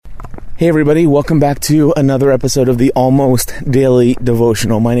Hey everybody, welcome back to another episode of the Almost Daily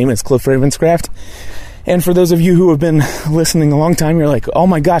Devotional. My name is Cliff Ravenscraft, and for those of you who have been listening a long time, you're like, oh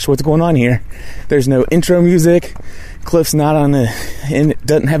my gosh, what's going on here? There's no intro music, Cliff's not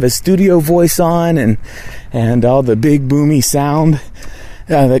doesn't have his studio voice on, and all the big boomy sound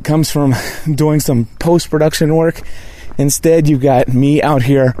that comes from doing some post-production work. Instead, you've got me out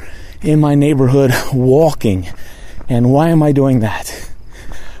here in my neighborhood walking. And why am I doing that?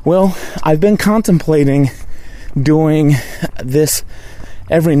 Well, I've been contemplating doing this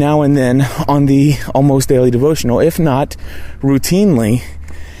every now and then on the Almost Daily Devotional, if not routinely.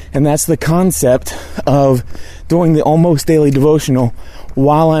 And that's the concept of doing the Almost Daily Devotional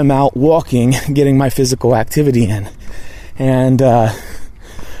while I'm out walking, getting my physical activity in. And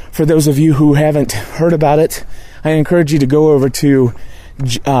for those of you who haven't heard about it, I encourage you to go over to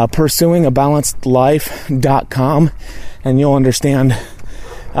pursuingabalancedlife.com, and you'll understand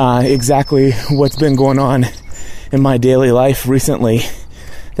exactly what's been going on in my daily life recently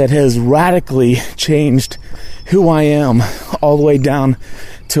that has radically changed who I am all the way down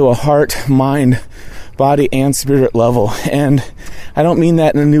to a heart, mind, body, and spirit level. And I don't mean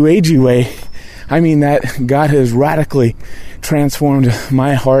that in a new agey way. I mean that God has radically transformed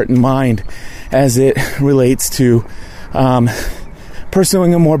my heart and mind as it relates to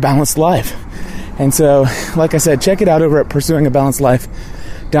pursuing a more balanced life. And so, like I said, check it out over at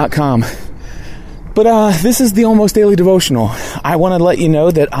pursuingabalancedlife.com. But this is the Almost Daily Devotional. I want to let you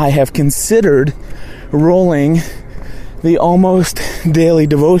know that I have considered rolling the Almost Daily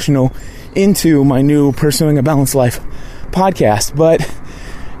Devotional into my new Pursuing a Balanced Life podcast. But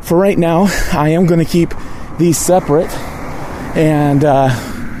for right now, I am going to keep these separate, and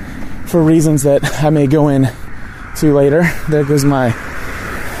for reasons that I may go into later. There goes my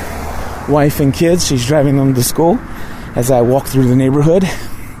wife and kids. She's driving them to school as I walk through the neighborhood.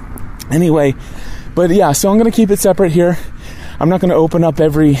 Anyway, but yeah, so I'm going to keep it separate here. I'm not going to open up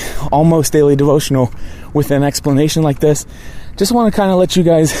every Almost Daily Devotional with an explanation like this. Just want to kind of let you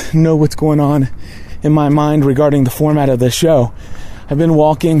guys know what's going on in my mind regarding the format of this show. I've been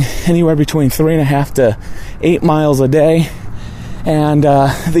walking anywhere between 3.5 to 8 miles a day, and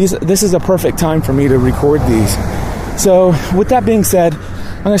this is a perfect time for me to record these. So with that being said,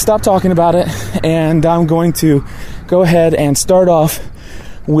 I'm going to stop talking about it, and I'm going to go ahead and start off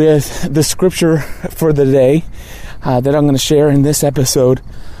with the scripture for the day that I'm going to share in this episode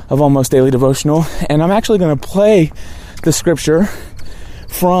of Almost Daily Devotional. And I'm actually going to play the scripture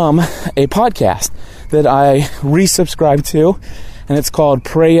from a podcast that I resubscribed to, and it's called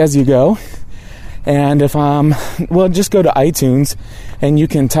Pray As You Go. And just go to iTunes and you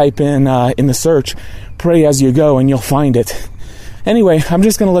can type in the search Pray As You Go and you'll find it. Anyway, I'm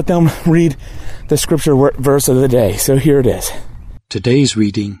just going to let them read the scripture verse of the day. So here it is. Today's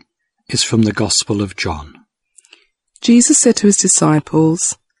reading is from the Gospel of John. Jesus said to his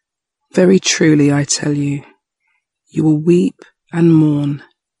disciples, "Very truly I tell you, you will weep and mourn,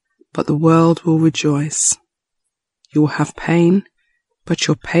 but the world will rejoice. You will have pain, but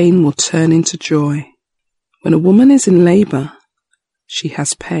your pain will turn into joy. When a woman is in labor, she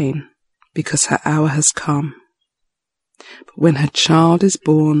has pain, because her hour has come. But when her child is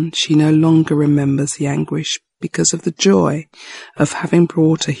born, she no longer remembers the anguish because of the joy of having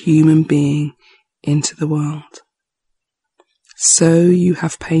brought a human being into the world. So you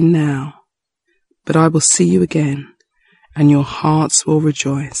have pain now, but I will see you again, and your hearts will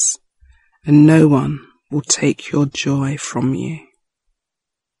rejoice, and no one will take your joy from you."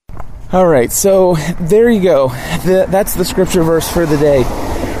 All right, so there you go. That's the scripture verse for the day,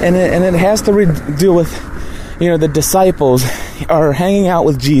 and it has to do with, the disciples are hanging out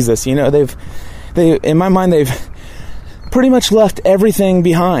with Jesus. They in my mind, they've pretty much left everything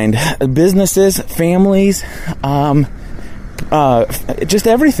behind: businesses, families, just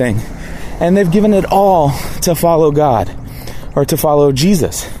everything, and they've given it all to follow God or to follow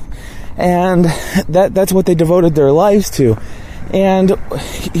Jesus, and that's what they devoted their lives to. And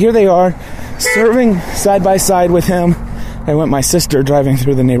here they are, serving side by side with him. I went my sister driving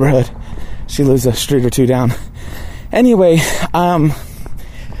through the neighborhood. She lives a street or two down. Anyway,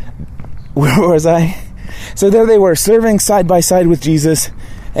 where was I? So there they were, serving side by side with Jesus,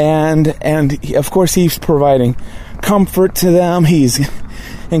 and of course he's providing comfort to them. He's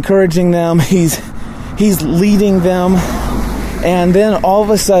encouraging them. He's leading them. And then all of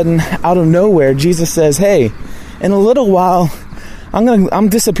a sudden, out of nowhere, Jesus says, "Hey, in a little while, I'm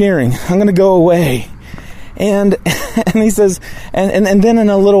disappearing. I'm going to go away." And he says, and then in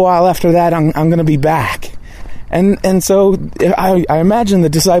a little while after that, I'm going to be back. And so I imagine the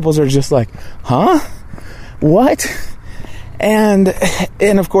disciples are just like, huh? What? And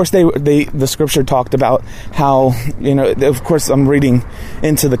of course the scripture talked about how, of course I'm reading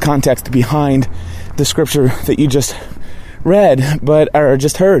into the context behind the scripture that you just read, or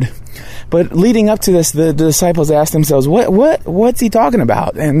just heard. But leading up to this, the disciples asked themselves, what's he talking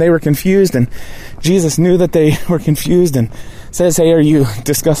about? And they were confused, and Jesus knew that they were confused and says, hey, are you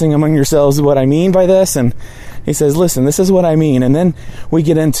discussing among yourselves what I mean by this? And he says, listen, this is what I mean. And then we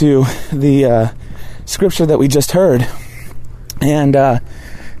get into the scripture that we just heard. And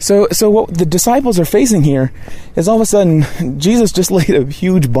so what the disciples are facing here is all of a sudden Jesus just laid a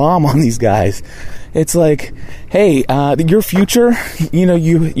huge bomb on these guys. It's like, hey, your future,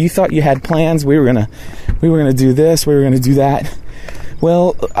 you thought you had plans. We were gonna do this. We were gonna do that.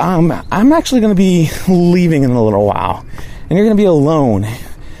 Well, I'm actually gonna be leaving in a little while, and you're gonna be alone.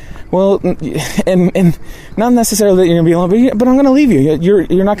 Well, and not necessarily that you're gonna be alone, but I'm gonna leave you.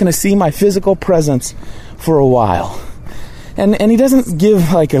 You're not gonna see my physical presence for a while. And he doesn't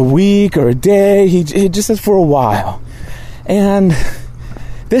give like a week or a day. He just says for a while. And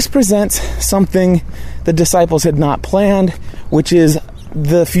this presents something the disciples had not planned, which is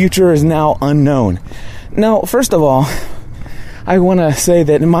the future is now unknown. Now, first of all, I want to say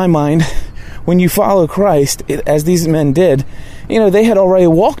that in my mind, when you follow Christ, as these men did, they had already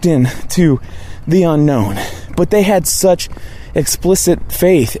walked into the unknown. But they had such explicit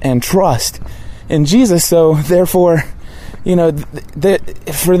faith and trust in Jesus, so therefore,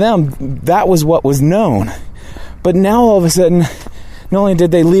 for them, that was what was known. But now all of a sudden, not only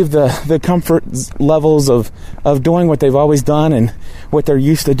did they leave the comfort levels of doing what they've always done and what they're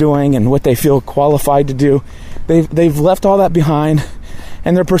used to doing and what they feel qualified to do, they've left all that behind,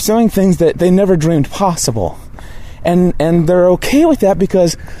 and they're pursuing things that they never dreamed possible. And they're okay with that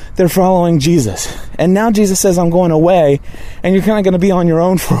because they're following Jesus. And now Jesus says, I'm going away, and you're kind of going to be on your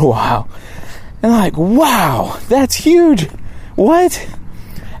own for a while. And I'm like, wow, that's huge. What?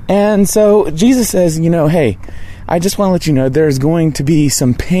 And so Jesus says, hey, I just want to let you know there's going to be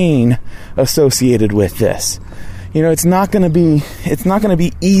some pain associated with this. It's not going to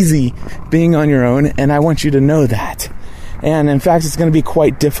be easy being on your own, and I want you to know that. And in fact, it's going to be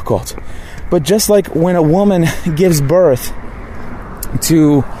quite difficult. But just like when a woman gives birth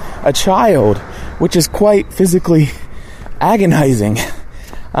to a child, which is quite physically agonizing,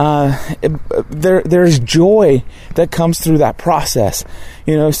 there's joy that comes through that process,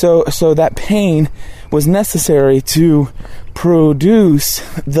 so that pain was necessary to produce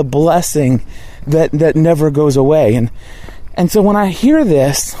the blessing that never goes away. And so when I hear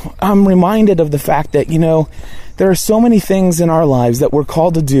this, I'm reminded of the fact that, there are so many things in our lives that we're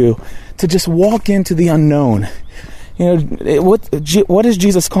called to do, to just walk into the unknown. What is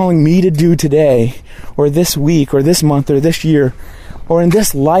Jesus calling me to do today, or this week, or this month, or this year, or in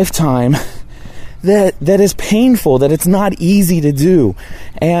this lifetime that is painful, that it's not easy to do?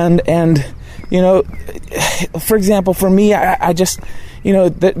 And for example, for me, I just,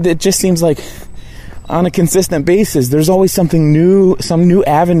 that just seems like on a consistent basis, there's always something new, some new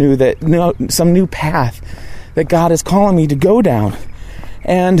avenue, some new path that God is calling me to go down.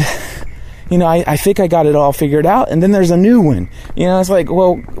 And I think I got it all figured out, and then there's a new one. It's like,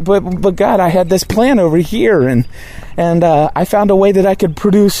 well, but God, I had this plan over here, and I found a way that I could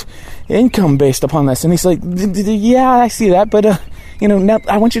produce income based upon this. And he's like, yeah, I see that, but now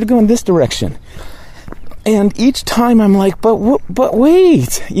I want you to go in this direction. And each time I'm like, but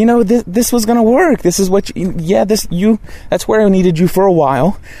wait, this was going to work. This is what that's where I needed you for a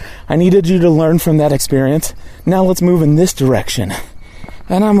while. I needed you to learn from that experience. Now let's move in this direction.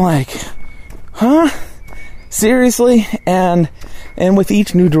 And I'm like, huh? Seriously? And with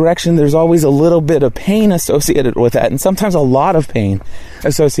each new direction, there's always a little bit of pain associated with that, and sometimes a lot of pain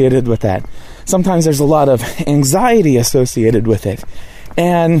associated with that. Sometimes there's a lot of anxiety associated with it.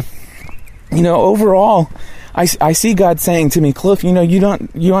 And overall, I see God saying to me, Cliff,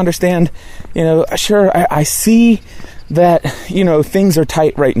 you understand, sure, I see that, things are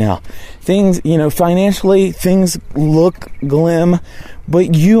tight right now. Things, financially, things look glim, but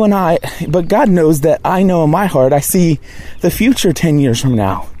God knows that I know in my heart, I see the future 10 years from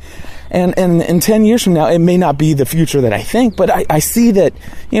now. And 10 years from now, it may not be the future that I think, but I see that,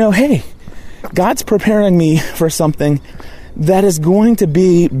 hey, God's preparing me for something that is going to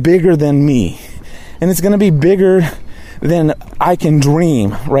be bigger than me. And it's going to be bigger than I can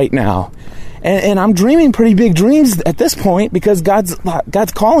dream right now. And I'm dreaming pretty big dreams at this point because God's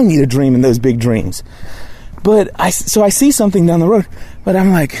calling me to dream in those big dreams. But I see something down the road, but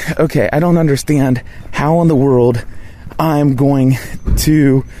I'm like, okay, I don't understand how in the world I'm going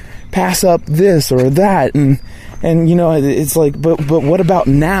to pass up this or that. And it's like, but what about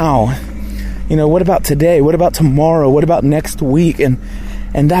now? what about today? What about tomorrow? What about next week? And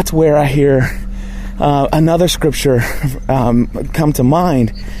that's where I hear another scripture come to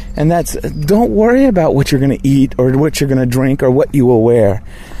mind, and that's, don't worry about what you're going to eat or what you're going to drink or what you will wear.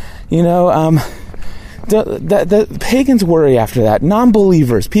 The pagans worry after that.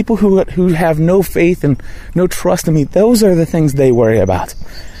 Non-believers, people who have no faith and no trust in me, those are the things they worry about.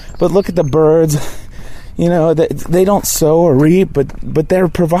 But look at the birds. They don't sow or reap, but they're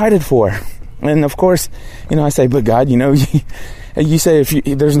provided for. And of course, I say, but God, you say,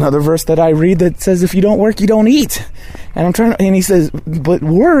 there's another verse that I read that says, if you don't work, you don't eat. And he says, but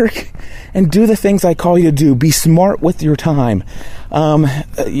work and do the things I call you to do. Be smart with your time.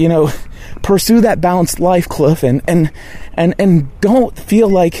 Pursue that balanced life, Cliff, and don't feel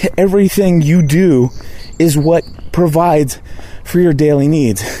like everything you do is what provides for your daily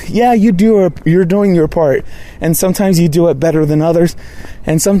needs. Yeah, you're doing your part, and sometimes you do it better than others,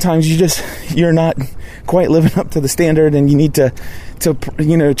 and sometimes you're not quite living up to the standard, and you need to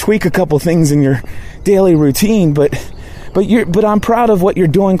tweak a couple things in your daily routine, but I'm proud of what you're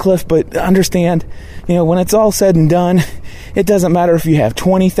doing, Cliff. But understand, when it's all said and done, it doesn't matter if you have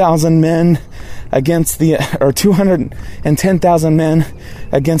 20,000 men or 210,000 men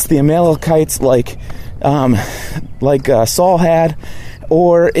against the Amalekites like Saul had,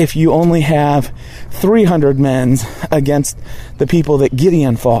 or if you only have 300 men against the people that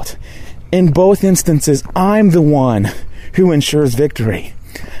Gideon fought. In both instances, I'm the one who ensures victory.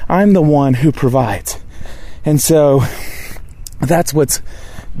 I'm the one who provides. And so that's what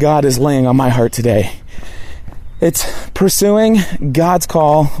God is laying on my heart today. It's pursuing God's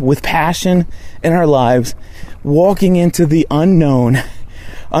call with passion in our lives, walking into the unknown,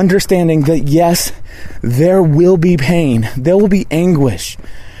 understanding that yes, there will be pain, there will be anguish,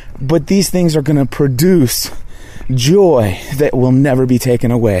 but these things are going to produce joy that will never be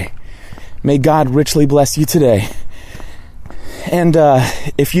taken away. May God richly bless you today. And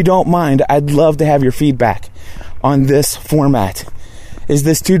if you don't mind, I'd love to have your feedback on this format. Is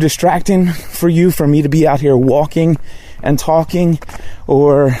this too distracting for you, for me to be out here walking and talking?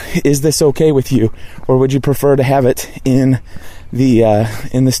 Or is this okay with you? Or would you prefer to have it in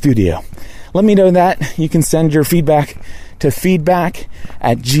the studio? Let me know that. You can send your feedback to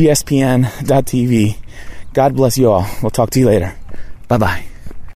feedback@gspn.tv. God bless you all. We'll talk to you later. Bye-bye.